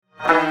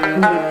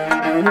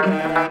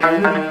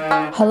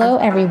Hello,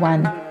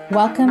 everyone.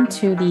 Welcome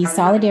to the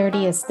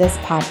Solidarity is This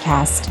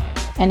podcast,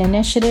 an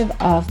initiative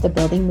of the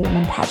Building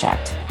Movement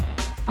Project.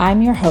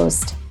 I'm your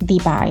host,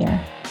 Deepa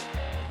Iyer.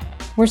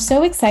 We're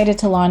so excited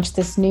to launch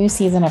this new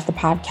season of the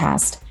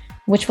podcast,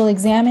 which will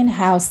examine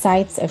how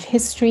sites of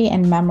history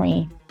and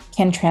memory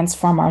can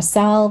transform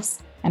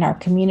ourselves and our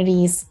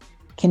communities,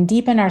 can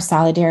deepen our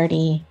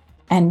solidarity,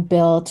 and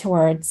build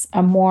towards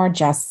a more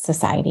just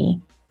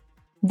society.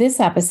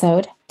 This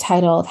episode,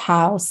 titled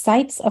How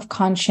Sites of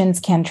Conscience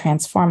Can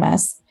Transform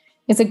Us,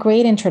 is a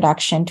great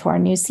introduction to our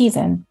new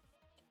season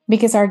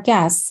because our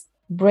guests,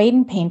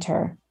 Braden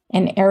Paynter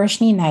and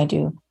Ereshnee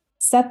Naidu,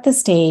 set the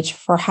stage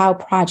for how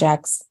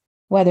projects,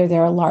 whether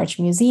they're large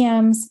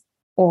museums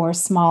or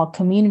small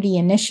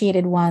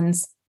community-initiated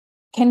ones,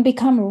 can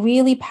become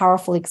really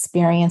powerful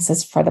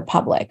experiences for the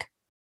public,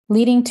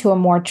 leading to a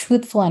more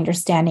truthful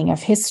understanding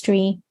of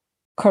history,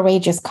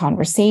 courageous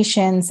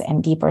conversations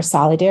and deeper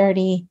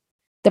solidarity,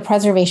 the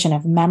preservation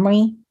of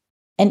memory,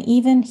 and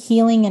even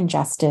healing and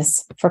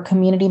justice for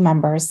community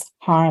members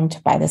harmed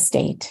by the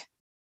state.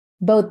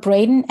 Both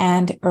Braden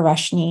and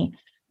Ereshnee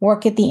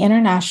work at the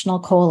International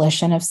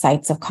Coalition of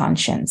Sites of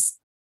Conscience,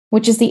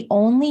 which is the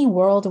only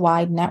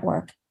worldwide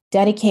network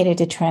dedicated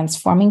to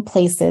transforming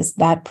places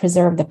that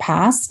preserve the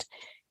past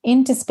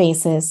into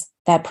spaces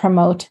that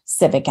promote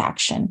civic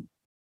action.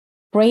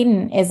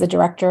 Braden is the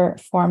director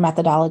for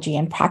methodology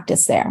and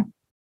practice there.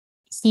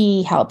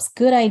 He helps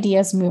good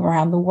ideas move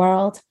around the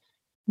world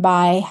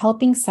by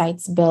helping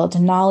sites build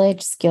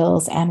knowledge,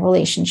 skills, and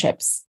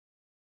relationships.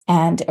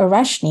 And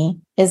Ereshnee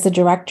is the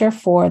director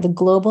for the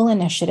Global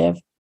Initiative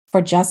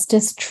for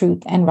Justice,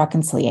 Truth, and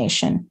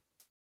Reconciliation.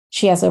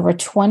 She has over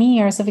 20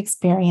 years of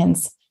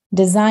experience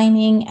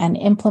designing and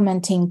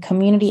implementing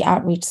community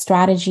outreach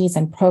strategies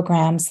and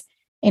programs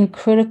in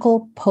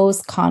critical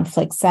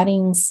post-conflict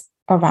settings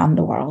around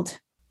the world.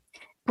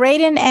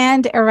 Braden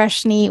and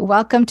Ereshnee,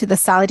 welcome to the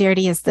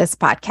Solidarity is This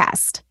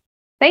podcast.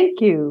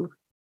 Thank you.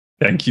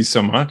 Thank you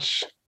so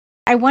much.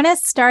 I want to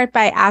start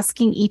by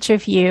asking each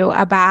of you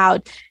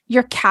about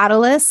your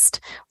catalyst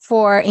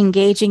for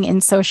engaging in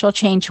social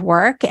change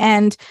work.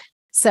 And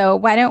so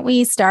why don't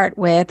we start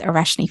with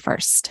Ereshnee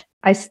first?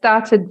 I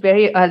started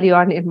very early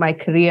on in my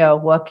career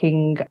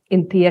working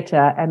in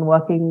theater and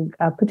working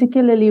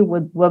particularly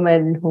with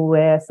women who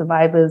were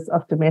survivors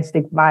of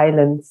domestic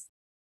violence,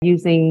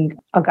 using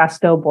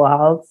Augusto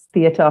Boal's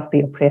Theater of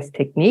the Oppressed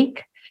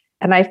technique.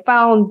 And I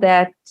found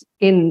that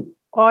in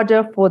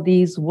order for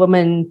these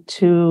women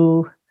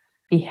to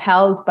be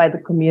held by the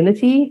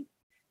community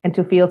and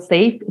to feel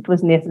safe, it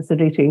was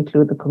necessary to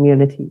include the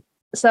community.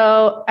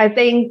 So I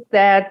think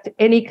that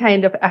any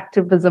kind of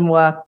activism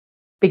work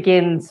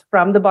begins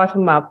from the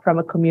bottom up, from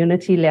a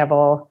community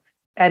level,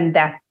 and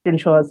that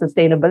ensures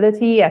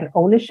sustainability and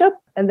ownership.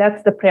 And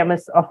that's the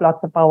premise of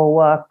lots of our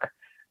work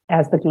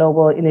as the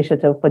Global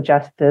Initiative for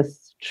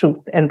Justice,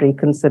 Truth, and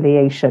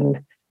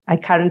Reconciliation. I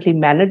currently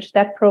manage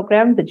that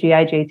program, the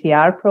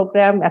GIJTR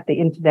program, at the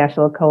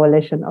International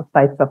Coalition of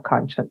Sites of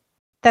Conscience.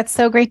 That's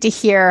so great to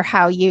hear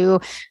how you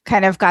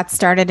kind of got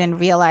started and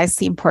realized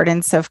the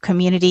importance of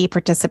community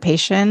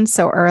participation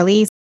so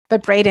early.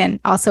 But Braden,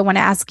 also want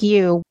to ask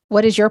you,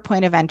 what is your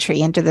point of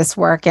entry into this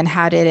work and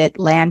how did it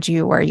land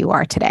you where you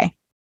are today?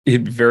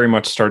 It very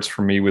much starts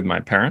for me with my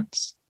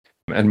parents.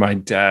 And my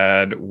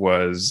dad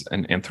was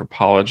an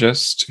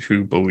anthropologist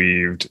who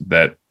believed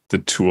that the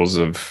tools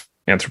of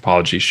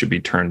anthropology should be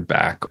turned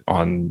back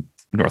on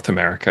North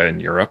America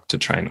and Europe to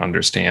try and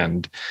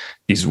understand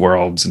these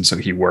worlds. And so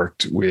he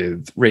worked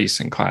with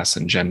race and class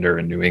and gender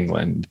in New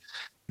England.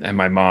 And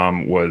my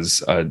mom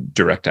was a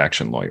direct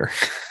action lawyer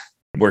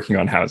working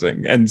on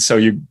housing. And so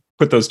you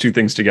put those two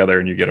things together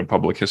and you get a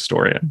public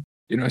historian.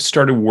 I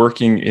started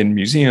working in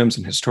museums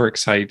and historic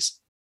sites,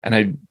 and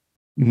I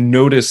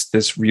noticed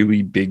this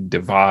really big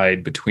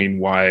divide between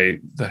why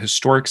the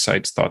historic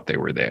sites thought they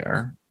were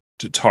there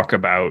to talk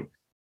about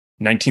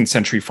 19th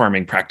century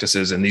farming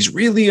practices and these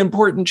really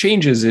important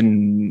changes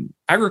in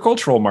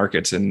agricultural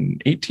markets in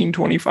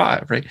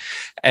 1825, right?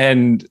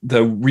 And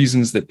the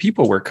reasons that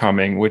people were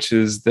coming, which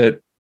is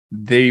that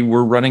they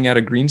were running out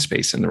of green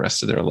space in the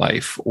rest of their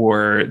life,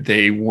 or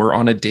they were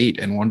on a date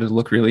and wanted to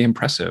look really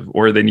impressive,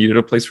 or they needed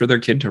a place for their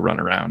kid to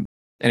run around.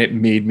 And it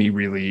made me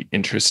really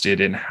interested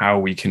in how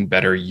we can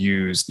better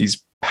use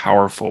these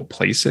powerful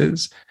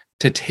places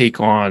to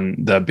take on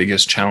the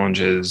biggest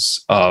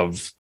challenges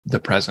of the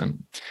present.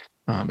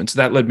 And so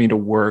that led me to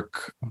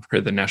work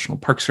for the National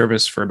Park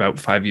Service for about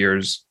 5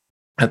 years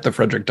at the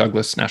Frederick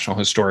Douglass National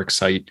Historic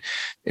Site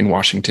in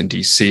Washington,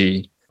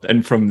 D.C.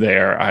 And from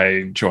there,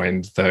 I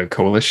joined the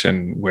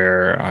coalition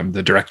where I'm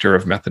the director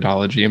of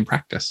methodology and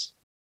practice.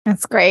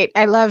 That's great.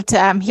 I loved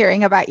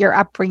hearing about your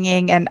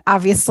upbringing and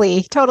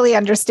obviously totally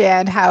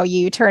understand how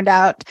you turned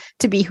out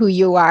to be who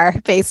you are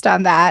based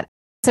on that.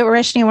 So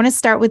Ereshnee, I want to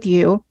start with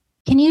you.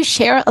 Can you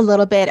share a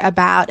little bit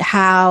about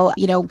how,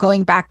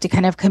 going back to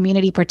kind of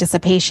community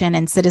participation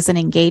and citizen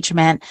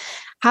engagement,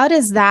 how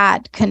does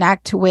that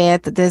connect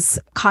with this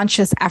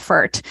conscious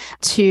effort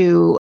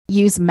to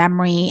use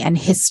memory and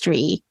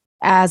history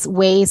as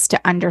ways to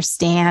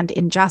understand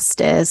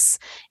injustice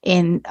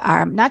in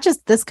not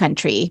just this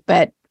country,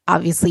 but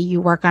obviously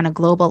you work on a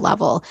global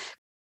level.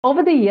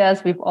 Over the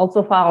years, we've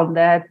also found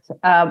that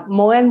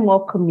more and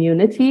more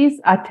communities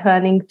are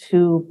turning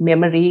to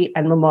memory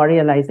and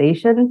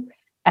memorialization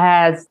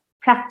as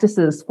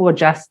practices for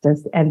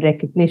justice and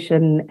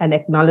recognition and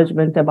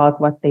acknowledgement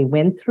about what they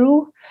went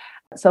through.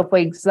 So, for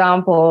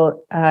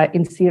example,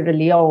 in Sierra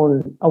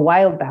Leone, a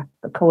while back,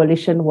 the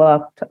coalition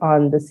worked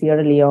on the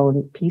Sierra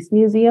Leone Peace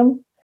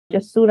Museum.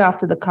 Just soon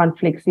after the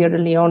conflict, Sierra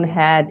Leone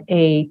had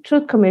a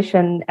truth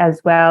commission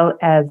as well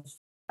as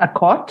a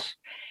court.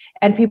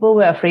 And people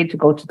were afraid to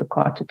go to the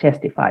court to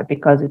testify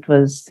because it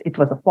was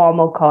a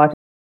formal court.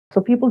 So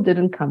people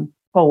didn't come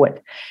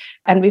forward.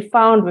 And we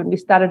found when we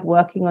started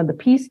working on the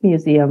Peace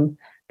Museum,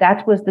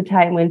 that was the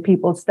time when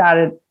people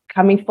started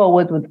coming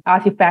forward with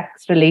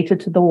artifacts related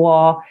to the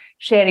war,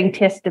 sharing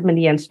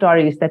testimony and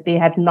stories that they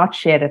had not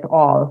shared at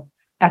all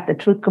at the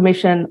Truth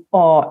Commission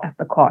or at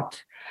the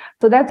court.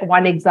 So that's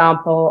one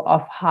example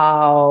of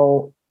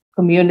how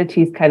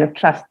communities kind of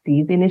trust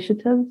these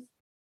initiatives.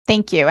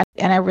 Thank you.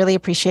 And I really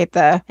appreciate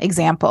the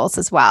examples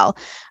as well.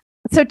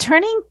 So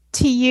turning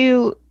to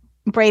you,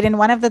 Braden,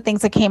 one of the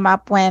things that came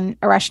up when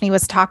Ereshnee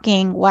was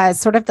talking was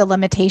sort of the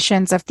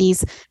limitations of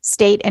these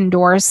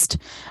state-endorsed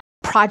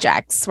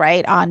projects,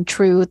 right, on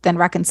truth and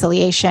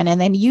reconciliation. And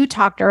then you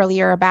talked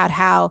earlier about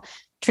how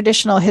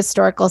traditional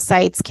historical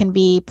sites can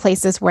be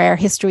places where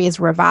history is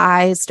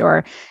revised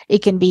or it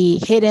can be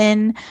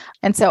hidden.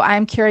 And so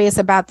I'm curious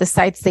about the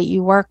sites that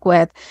you work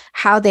with,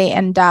 how they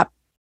end up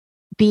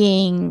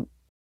being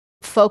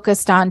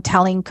focused on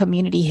telling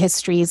community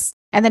histories.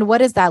 And then what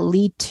does that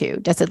lead to?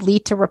 Does it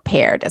lead to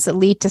repair? Does it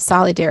lead to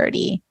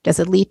solidarity? Does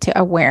it lead to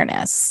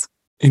awareness?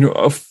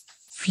 A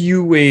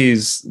few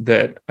ways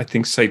that I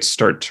think sites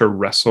start to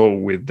wrestle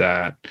with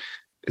that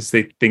is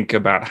they think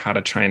about how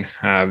to try and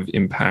have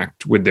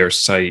impact with their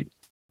site.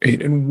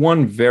 And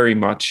one very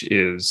much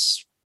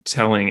is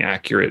telling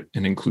accurate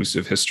and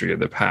inclusive history of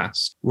the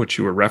past, what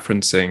you were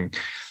referencing.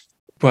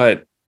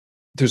 But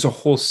there's a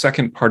whole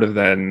second part of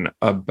then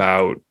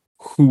about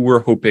who we're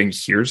hoping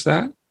hears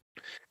that,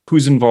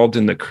 who's involved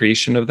in the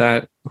creation of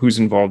that, who's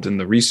involved in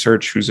the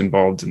research, who's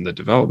involved in the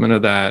development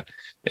of that,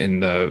 in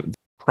the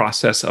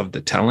process of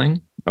the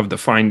telling, of the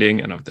finding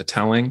and of the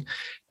telling.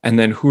 And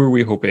then who are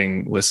we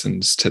hoping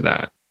listens to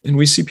that? And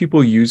we see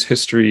people use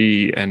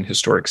history and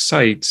historic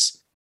sites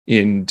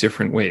in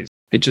different ways.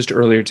 Just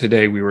earlier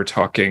today, we were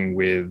talking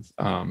with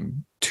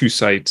two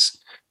sites,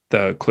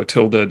 the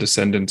Clotilda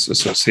Descendants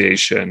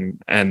Association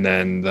and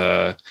then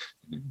the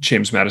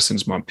James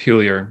Madison's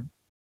Montpelier,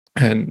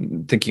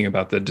 and thinking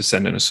about the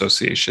Descendant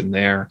Association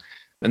there.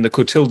 And the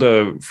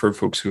Clotilda, for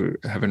folks who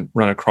haven't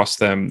run across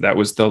them, that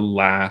was the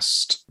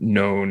last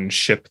known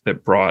ship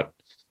that brought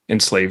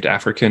enslaved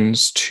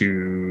Africans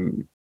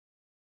to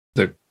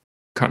the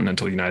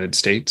continental United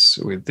States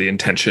with the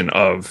intention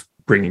of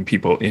bringing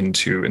people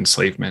into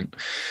enslavement.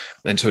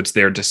 And so it's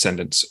their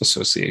Descendants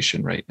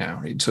Association right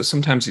now. So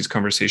sometimes these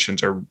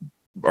conversations are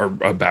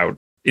about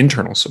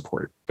internal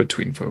support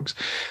between folks,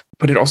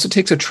 but it also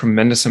takes a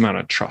tremendous amount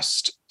of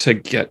trust to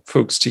get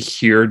folks to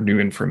hear new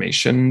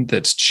information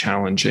that's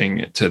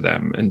challenging to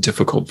them and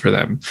difficult for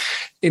them.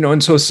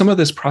 And so some of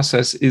this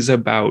process is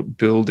about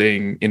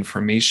building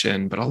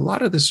information, but a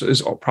lot of this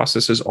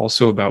process is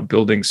also about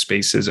building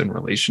spaces and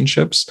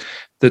relationships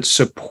that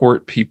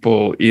support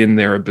people in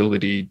their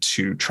ability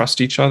to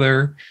trust each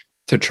other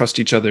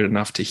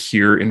enough to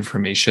hear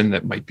information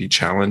that might be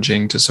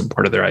challenging to some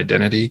part of their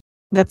identity.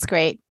 That's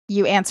great.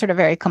 You answered a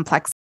very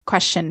complex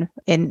question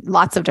in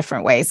lots of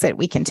different ways that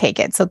we can take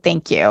it. So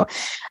thank you.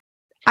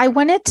 I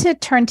wanted to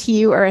turn to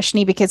you,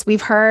 Ereshnee, because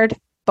we've heard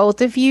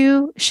both of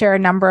you share a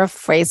number of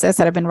phrases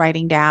that I've been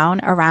writing down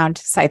around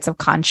sites of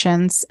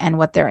conscience and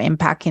what their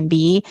impact can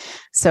be.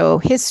 So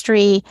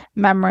history,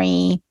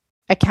 memory,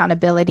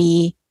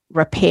 accountability,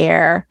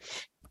 repair,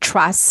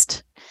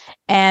 trust.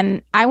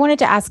 And I wanted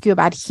to ask you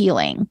about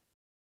healing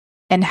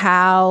and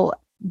how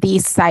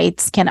these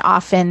sites can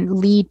often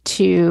lead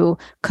to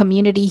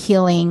community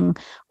healing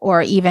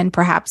or even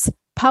perhaps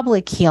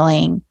public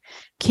healing.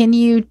 Can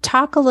you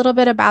talk a little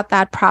bit about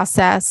that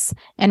process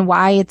and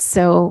why it's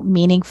so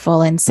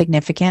meaningful and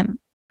significant?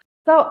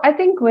 So I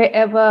think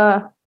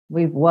wherever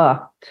we've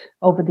worked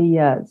over the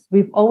years,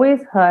 we've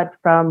always heard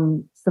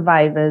from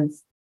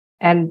survivors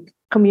and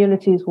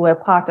communities who are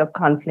part of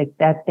conflict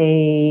that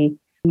they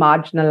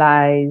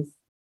marginalize.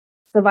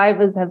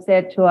 Survivors have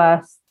said to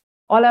us,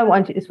 all I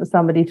want is for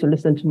somebody to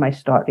listen to my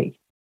story.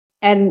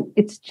 And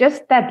it's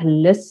just that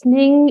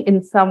listening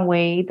in some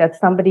way, that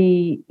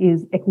somebody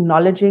is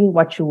acknowledging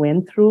what you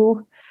went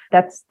through.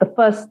 That's the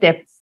first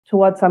step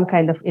towards some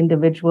kind of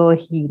individual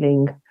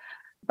healing.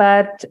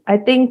 But I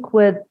think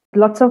with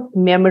lots of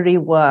memory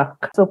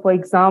work, so for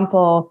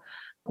example,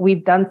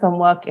 we've done some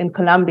work in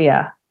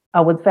Colombia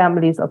with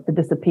families of the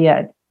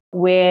disappeared,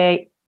 where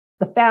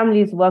the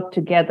families work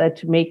together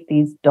to make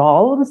these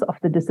dolls of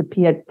the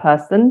disappeared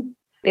person.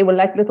 They were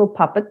like little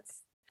puppets,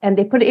 and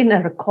they put in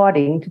a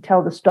recording to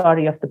tell the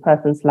story of the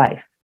person's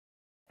life.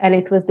 And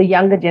it was the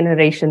younger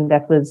generation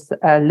that was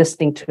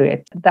listening to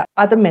it. The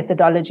other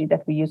methodology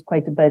that we use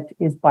quite a bit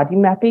is body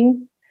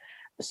mapping.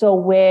 So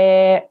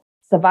where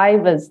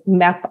survivors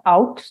map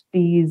out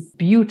these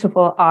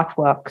beautiful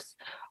artworks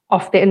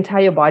of the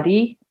entire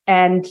body,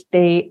 and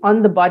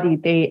on the body,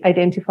 they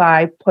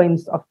identify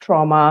points of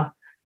trauma,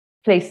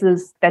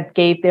 places that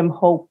gave them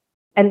hope.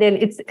 And then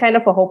it's kind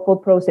of a hopeful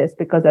process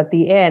because at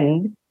the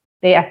end,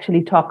 they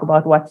actually talk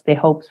about what's their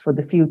hopes for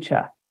the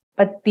future.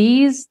 But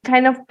these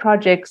kind of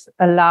projects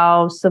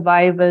allow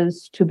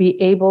survivors to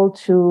be able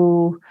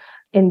to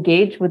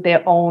engage with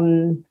their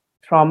own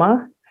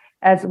trauma,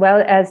 as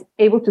well as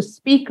able to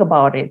speak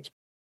about it.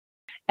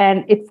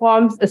 And it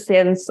forms a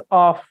sense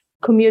of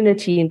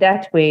community in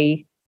that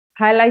way,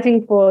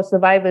 highlighting for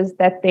survivors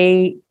that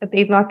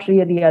they're not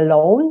really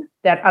alone,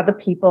 that other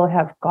people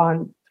have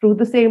gone through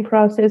the same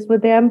process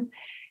with them.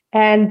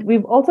 And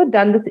we've also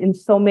done this in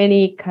so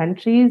many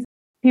countries.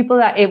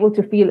 People are able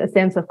to feel a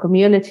sense of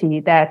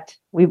community that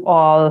we've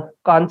all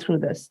gone through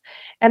this.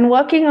 And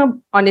working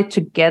on it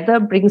together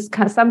brings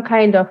some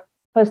kind of,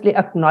 firstly,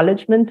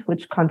 acknowledgement,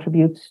 which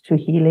contributes to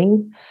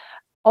healing.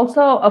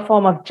 Also a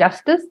form of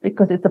justice,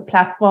 because it's a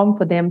platform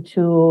for them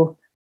to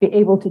be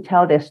able to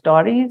tell their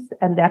stories.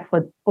 And that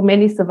for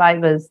many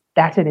survivors,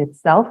 that in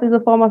itself is a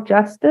form of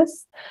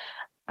justice.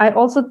 I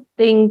also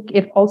think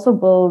it also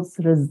builds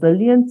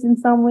resilience in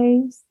some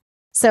ways.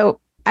 So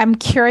I'm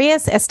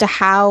curious as to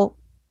how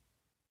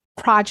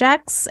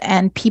projects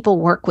and people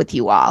work with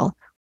you all.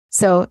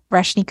 So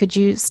Ereshnee, could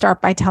you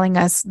start by telling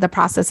us the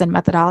process and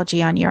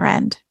methodology on your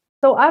end?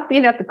 So I've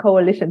been at the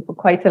coalition for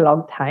quite a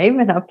long time,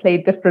 and I've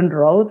played different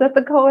roles at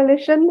the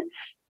coalition.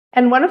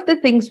 And one of the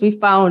things we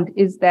found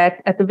is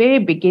that at the very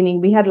beginning,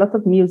 we had lots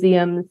of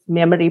museums,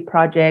 memory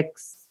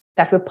projects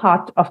that were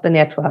part of the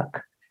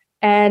network.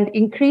 And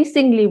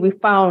increasingly, we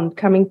found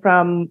coming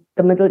from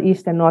the Middle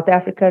East and North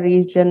Africa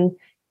region,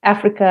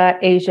 Africa,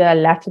 Asia,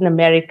 Latin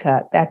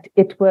America, that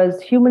it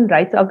was human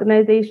rights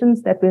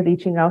organizations that were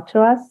reaching out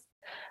to us,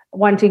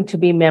 wanting to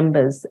be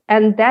members.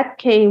 And that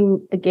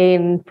came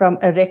again from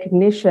a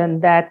recognition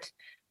that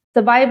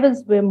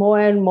survivors were more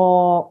and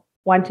more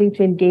wanting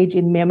to engage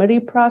in memory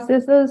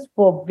processes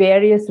for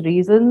various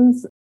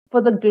reasons.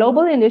 For the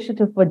Global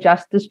Initiative for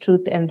Justice,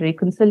 Truth, and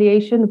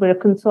Reconciliation, we're a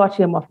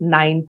consortium of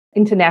 9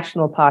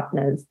 international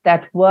partners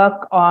that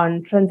work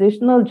on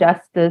transitional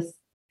justice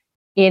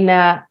in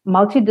a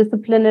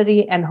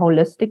multidisciplinary and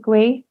holistic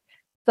way.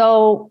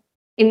 So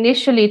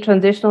initially,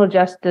 transitional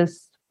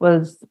justice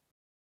was,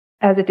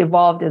 as it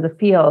evolved as a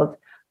field,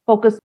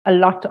 focused a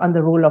lot on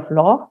the rule of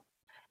law.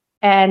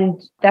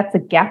 And that's a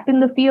gap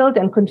in the field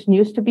and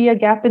continues to be a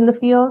gap in the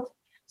field.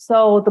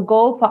 So the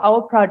goal for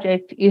our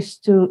project is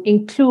to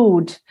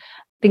include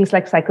things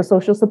like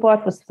psychosocial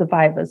support for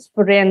survivors,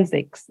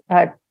 forensics,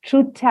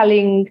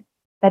 truth-telling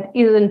that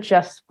isn't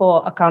just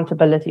for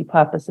accountability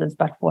purposes,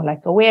 but for like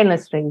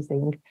awareness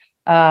raising,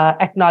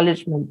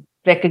 acknowledgement,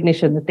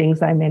 recognition, the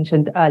things I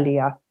mentioned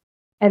earlier.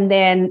 And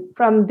then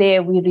from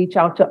there, we reach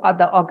out to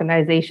other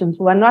organizations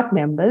who are not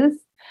members,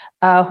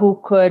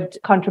 who could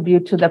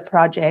contribute to the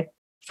project.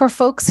 For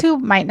folks who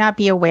might not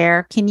be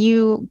aware, can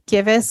you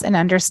give us an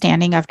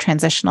understanding of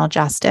transitional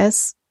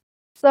justice?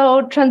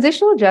 So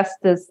transitional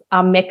justice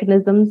are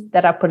mechanisms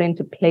that are put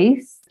into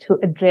place to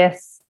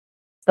address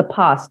the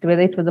past,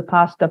 whether it was a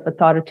past of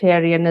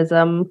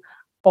authoritarianism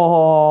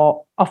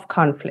or of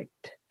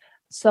conflict.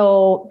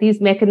 So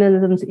these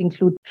mechanisms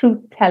include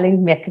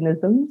truth-telling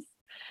mechanisms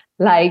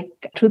like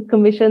truth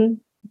commission,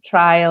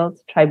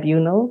 trials,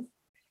 tribunals.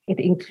 It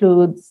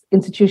includes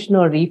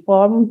institutional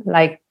reform,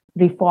 like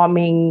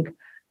reforming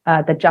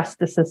the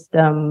justice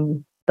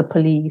system, the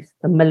police,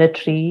 the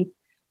military.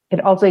 It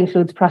also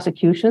includes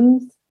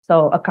prosecutions,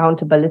 so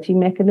accountability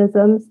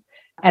mechanisms,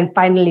 and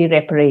finally,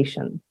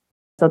 reparations.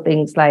 So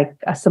things like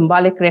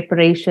symbolic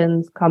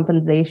reparations,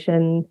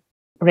 compensation,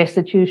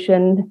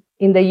 restitution.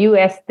 In the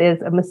US,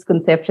 there's a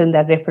misconception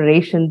that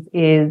reparations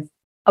is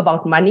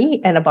about money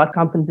and about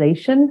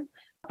compensation,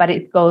 but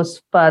it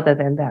goes further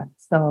than that.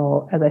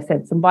 So as I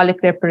said,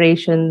 symbolic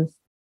reparations,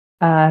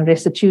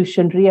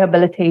 restitution,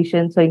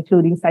 rehabilitation, so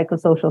including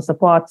psychosocial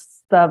support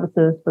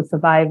services for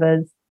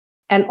survivors.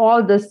 And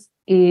all this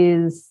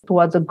is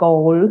towards a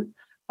goal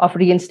of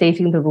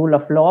reinstating the rule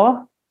of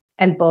law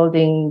and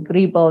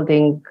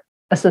rebuilding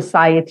a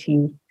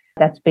society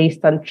that's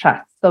based on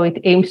trust. So it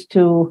aims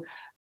to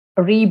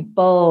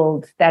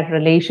rebuild that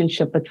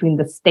relationship between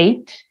the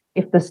state,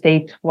 if the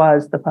state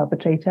was the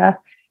perpetrator,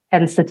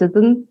 and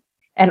citizens,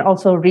 and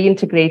also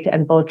reintegrate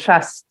and build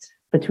trust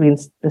between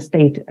the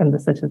state and the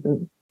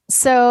citizens.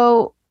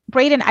 So,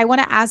 Braden, I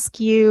want to ask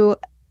you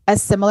a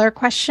similar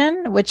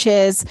question, which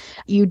is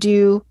you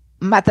do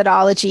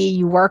methodology,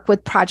 you work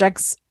with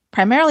projects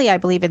primarily, I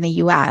believe, in the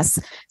US.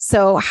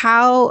 So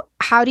how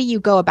do you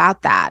go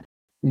about that?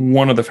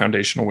 One of the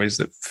foundational ways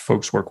that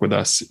folks work with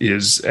us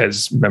is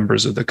as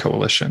members of the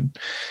coalition.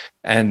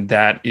 And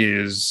that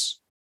is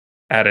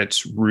at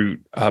its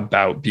root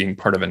about being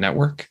part of a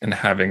network and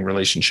having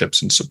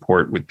relationships and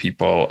support with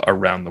people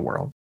around the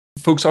world.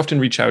 Folks often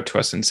reach out to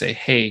us and say,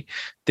 hey,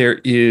 there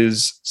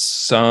is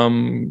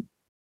some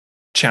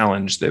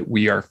challenge that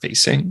we are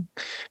facing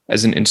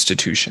as an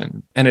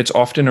institution. And it's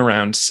often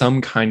around some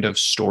kind of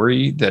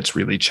story that's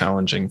really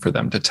challenging for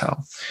them to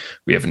tell.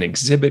 We have an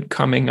exhibit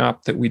coming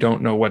up that we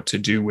don't know what to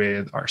do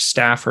with. Our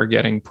staff are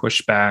getting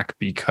pushed back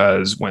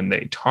because when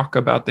they talk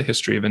about the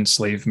history of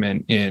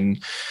enslavement in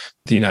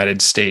the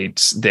United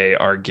States, they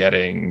are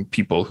getting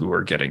people who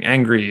are getting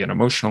angry and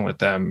emotional at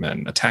them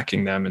and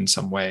attacking them in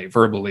some way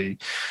verbally,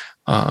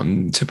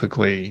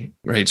 typically,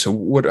 right?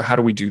 So how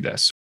do we do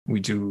this? We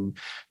do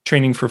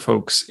training for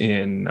folks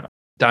in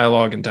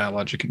dialogue and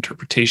dialogic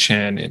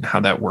interpretation and how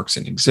that works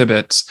in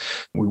exhibits.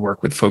 We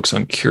work with folks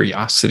on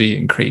curiosity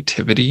and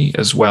creativity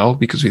as well,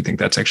 because we think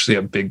that's actually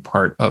a big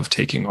part of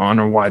taking on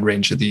a wide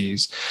range of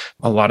these.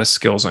 A lot of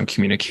skills on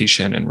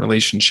communication and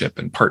relationship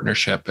and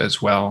partnership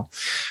as well.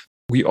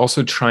 We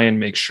also try and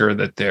make sure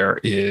that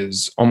there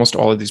is, almost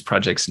all of these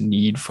projects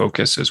need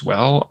focus as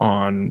well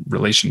on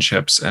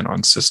relationships and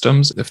on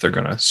systems if they're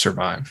going to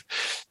survive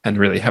and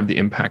really have the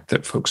impact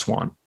that folks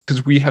want.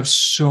 Because we have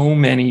so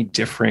many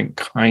different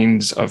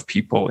kinds of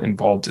people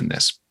involved in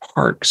this: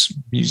 parks,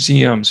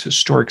 museums,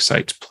 historic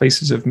sites,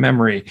 places of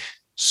memory,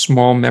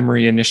 small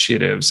memory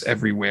initiatives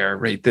everywhere,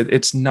 right? That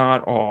it's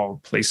not all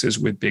places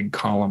with big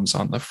columns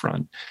on the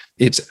front.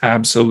 It's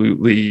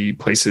absolutely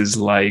places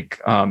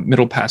like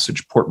Middle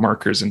Passage Port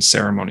Markers and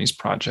Ceremonies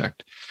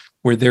Project,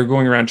 where they're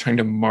going around trying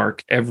to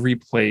mark every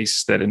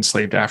place that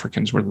enslaved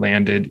Africans were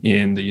landed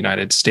in the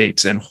United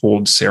States and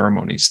hold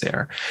ceremonies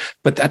there.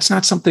 But that's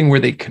not something where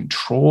they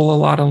control a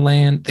lot of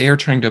land. They are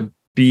trying to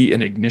be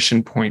an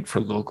ignition point for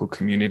local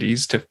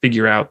communities to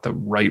figure out the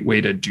right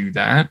way to do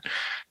that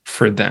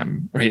for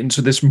them, right? And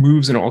so this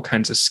moves in all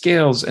kinds of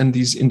scales, and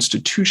these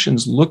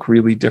institutions look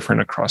really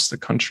different across the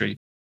country.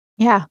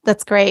 Yeah,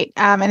 that's great.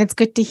 And it's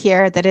good to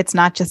hear that it's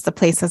not just the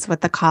places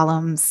with the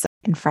columns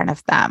in front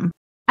of them.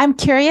 I'm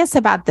curious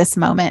about this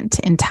moment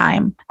in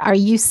time. Are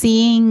you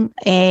seeing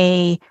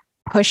a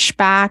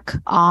pushback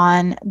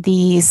on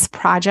these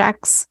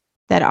projects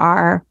that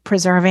are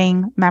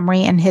preserving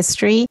memory and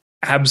history?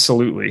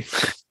 Absolutely.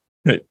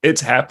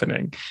 It's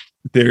happening.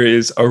 There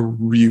is a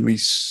really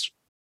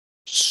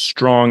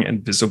strong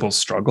and visible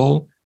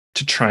struggle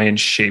to try and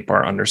shape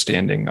our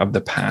understanding of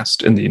the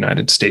past in the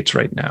United States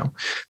right now.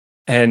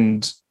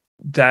 And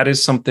that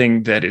is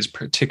something that is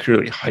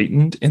particularly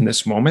heightened in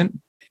this moment.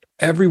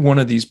 Every one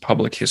of these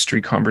public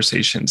history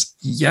conversations,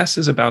 yes,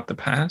 is about the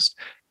past,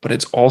 but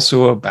it's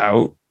also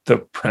about the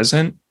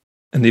present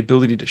and the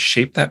ability to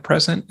shape that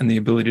present and the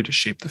ability to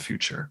shape the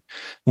future.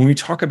 When we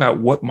talk about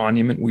what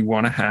monument we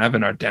want to have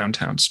in our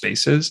downtown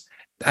spaces,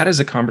 that is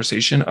a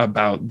conversation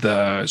about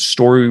the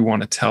story we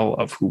want to tell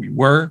of who we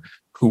were,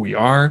 who we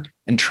are,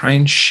 and try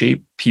and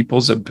shape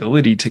people's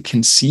ability to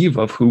conceive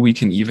of who we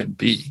can even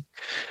be.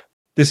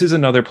 This is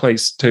another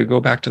place to go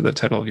back to the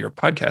title of your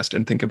podcast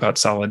and think about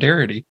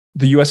solidarity.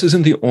 The US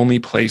isn't the only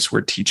place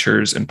where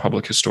teachers and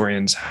public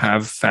historians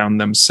have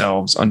found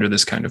themselves under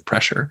this kind of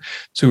pressure.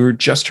 So we were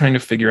just trying to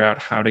figure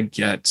out how to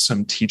get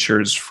some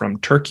teachers from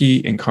Turkey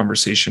in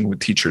conversation with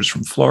teachers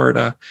from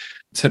Florida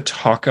to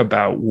talk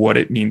about what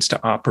it means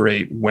to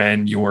operate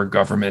when your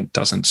government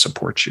doesn't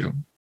support you.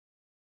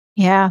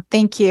 Yeah,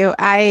 thank you.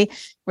 I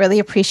really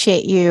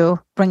appreciate you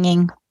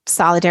bringing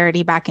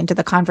solidarity back into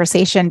the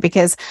conversation,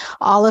 because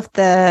all of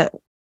the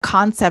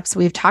concepts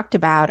we've talked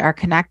about are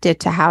connected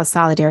to how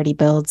solidarity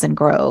builds and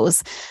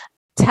grows.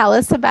 Tell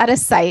us about a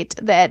site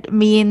that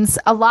means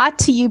a lot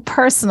to you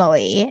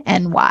personally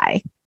and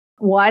why.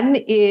 One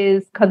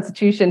is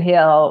Constitution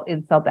Hill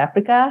in South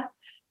Africa.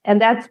 And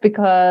that's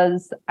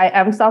because I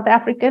am South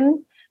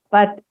African,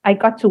 but I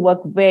got to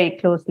work very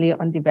closely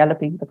on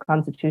developing the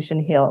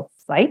Constitution Hill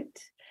site.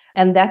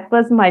 And that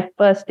was my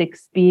first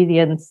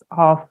experience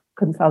of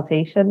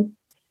consultation.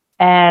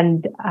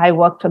 And I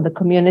worked on the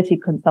community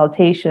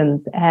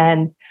consultations,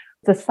 and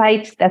it's a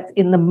site that's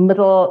in the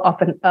middle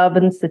of an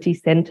urban city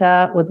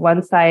center, with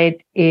one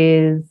side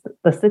is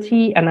the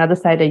city, another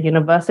side a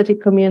university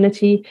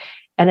community,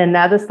 and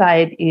another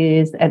side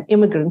is an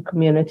immigrant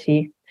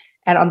community.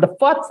 And on the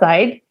fourth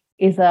side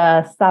is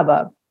a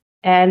suburb.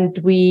 And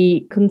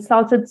we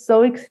consulted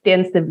so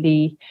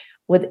extensively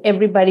with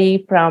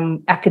everybody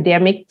from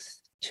academics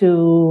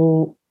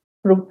to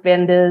fruit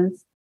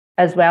vendors,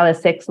 as well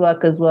as sex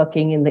workers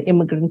working in the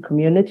immigrant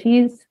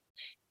communities.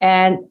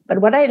 But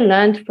what I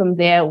learned from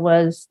there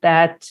was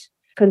that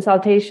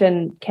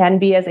consultation can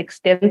be as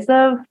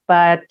extensive,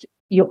 but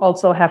you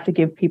also have to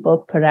give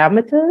people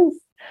parameters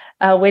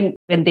when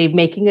they're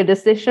making a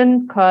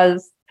decision,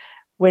 because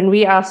when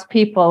we asked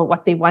people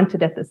what they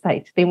wanted at the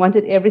site, they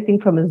wanted everything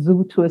from a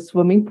zoo to a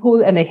swimming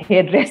pool and a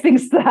hairdressing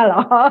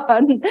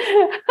salon.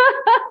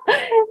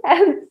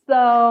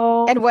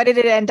 And what did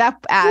it end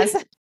up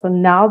as? So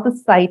now the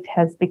site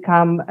has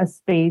become a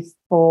space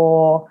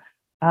for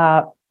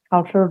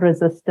cultural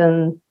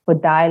resistance, for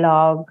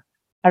dialogue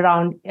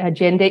around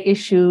gender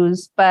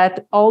issues,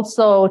 but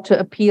also to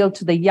appeal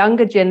to the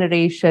younger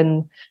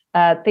generation.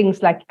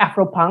 Things like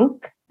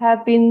Afropunk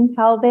have been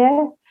held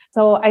there.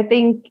 So I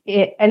think,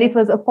 it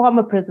was a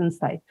former prison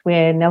site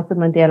where Nelson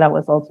Mandela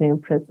was also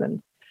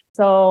imprisoned.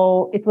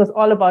 So it was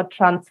all about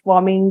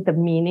transforming the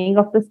meaning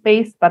of the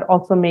space, but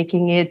also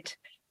making it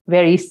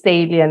very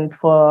salient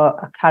for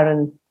a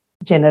current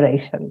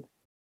generation.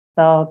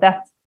 So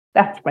that's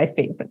my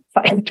favorite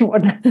site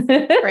one.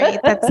 Great.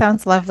 That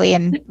sounds lovely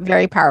and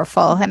very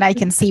powerful. And I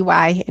can see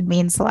why it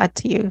means a lot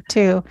to you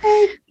too.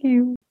 Thank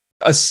you.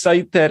 A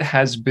site that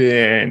has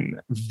been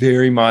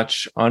very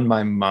much on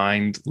my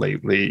mind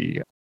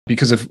lately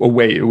because of a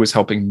way it was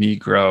helping me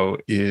grow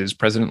is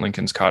President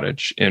Lincoln's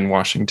cottage in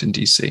Washington,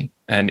 D.C.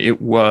 And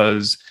it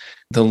was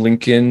the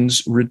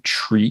Lincoln's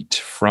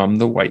retreat from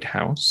the White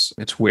House.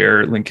 It's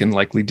where Lincoln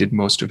likely did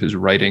most of his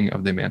writing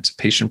of the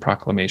Emancipation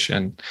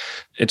Proclamation.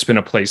 It's been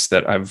a place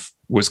that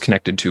was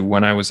connected to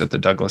when I was at the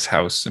Douglas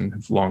House and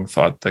have long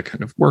thought the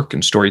kind of work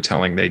and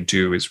storytelling they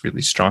do is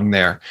really strong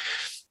there.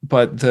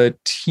 But the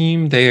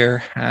team there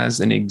has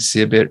an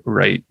exhibit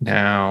right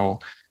now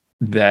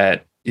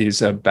that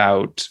is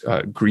about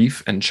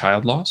grief and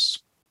child loss.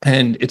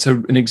 And it's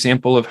an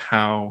example of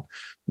how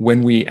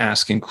when we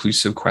ask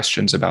inclusive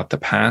questions about the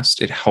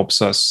past, it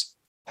helps us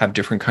have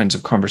different kinds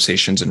of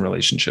conversations and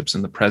relationships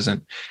in the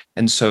present.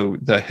 And so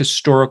the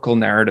historical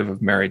narrative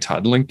of Mary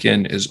Todd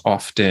Lincoln is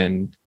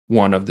often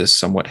one of this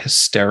somewhat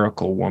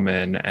hysterical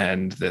woman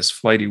and this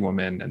flighty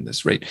woman and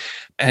this rape.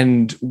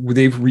 And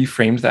they've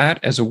reframed that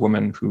as a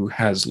woman who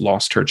has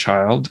lost her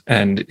child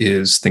and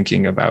is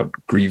thinking about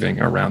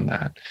grieving around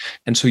that.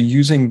 And so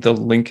using the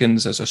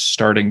Lincolns as a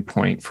starting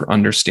point for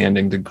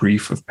understanding the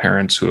grief of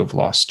parents who have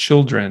lost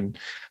children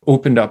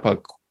opened up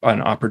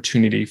an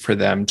opportunity for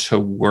them to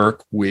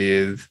work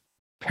with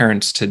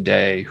parents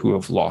today who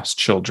have lost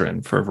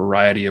children for a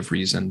variety of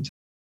reasons.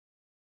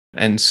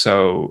 And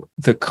so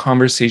the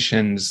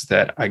conversations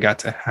that I got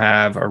to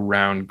have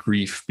around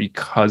grief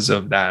because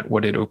of that,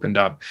 what it opened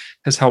up,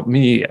 has helped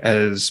me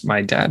as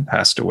my dad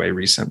passed away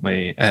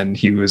recently. And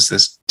he was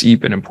this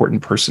deep and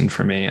important person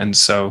for me. And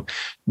so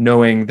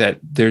knowing that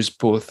there's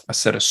both a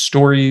set of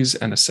stories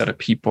and a set of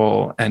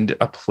people and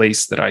a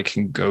place that I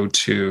can go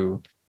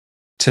to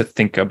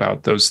think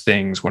about those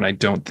things when I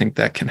don't think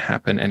that can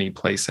happen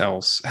anyplace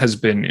else has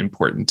been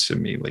important to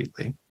me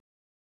lately.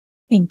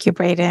 Thank you,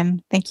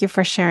 Braden. Thank you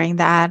for sharing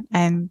that.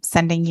 I'm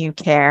sending you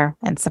care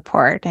and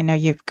support. I know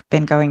you've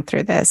been going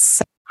through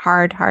this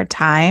hard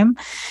time.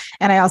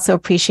 And I also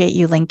appreciate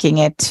you linking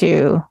it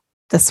to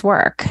this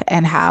work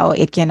and how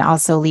it can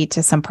also lead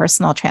to some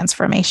personal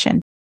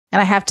transformation. And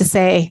I have to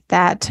say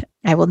that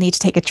I will need to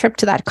take a trip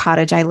to that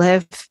cottage. I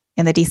live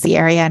in the DC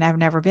area and I've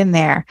never been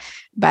there,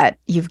 but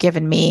you've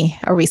given me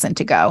a reason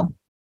to go.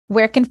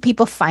 Where can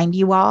people find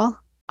you all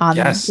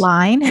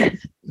online?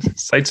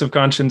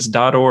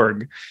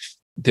 Sitesofconscience.org.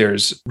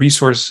 There's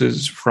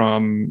resources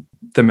from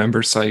the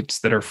member sites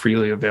that are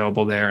freely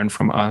available there and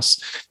from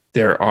us.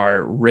 There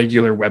are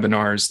regular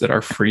webinars that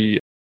are free.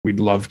 We'd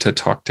love to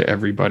talk to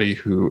everybody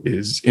who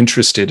is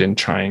interested in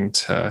trying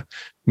to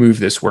move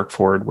this work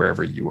forward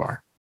wherever you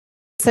are.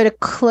 So to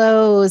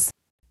close,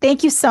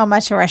 thank you so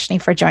much,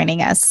 Ereshnee, for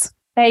joining us.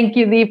 Thank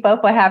you,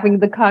 Deepa, for having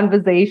the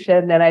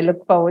conversation, and I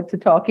look forward to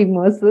talking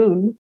more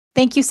soon.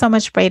 Thank you so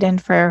much, Braden,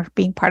 for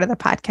being part of the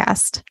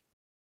podcast.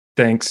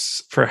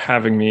 Thanks for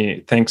having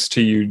me. Thanks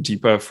to you,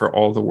 Deepa, for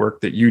all the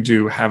work that you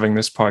do, having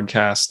this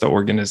podcast, the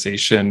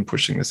organization,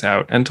 pushing this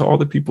out, and to all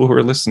the people who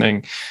are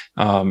listening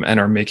and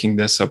are making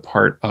this a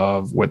part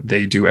of what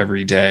they do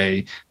every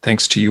day.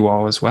 Thanks to you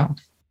all as well.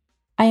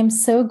 I am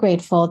so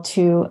grateful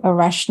to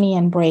Ereshnee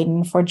and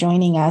Braden for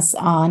joining us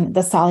on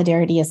the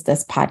Solidarity is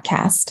This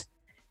podcast.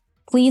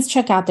 Please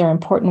check out their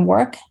important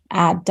work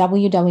at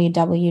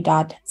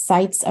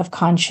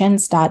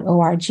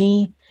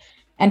www.sitesofconscience.org.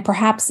 And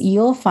perhaps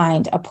you'll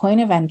find a point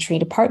of entry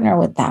to partner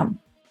with them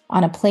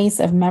on a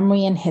place of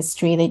memory and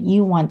history that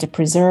you want to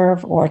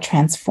preserve or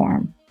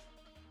transform.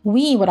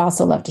 We would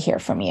also love to hear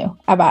from you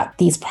about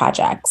these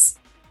projects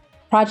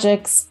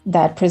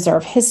that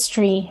preserve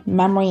history,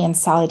 memory, and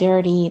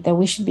solidarity that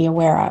we should be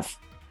aware of.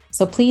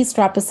 So please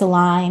drop us a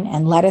line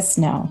and let us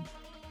know.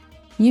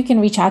 You can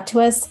reach out to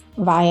us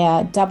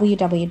via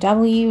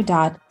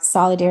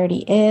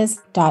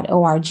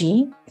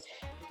www.solidarityis.org,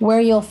 where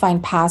you'll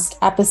find past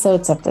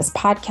episodes of this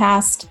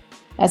podcast,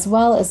 as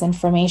well as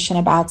information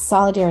about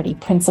solidarity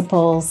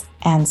principles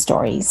and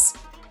stories.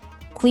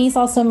 Please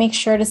also make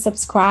sure to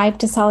subscribe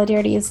to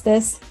Solidarity is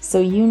This so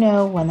you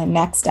know when the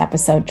next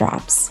episode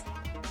drops.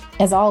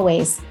 As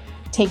always,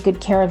 take good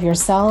care of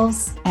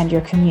yourselves and your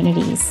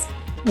communities.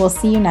 We'll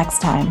see you next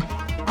time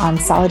on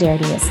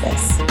Solidarity is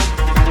This.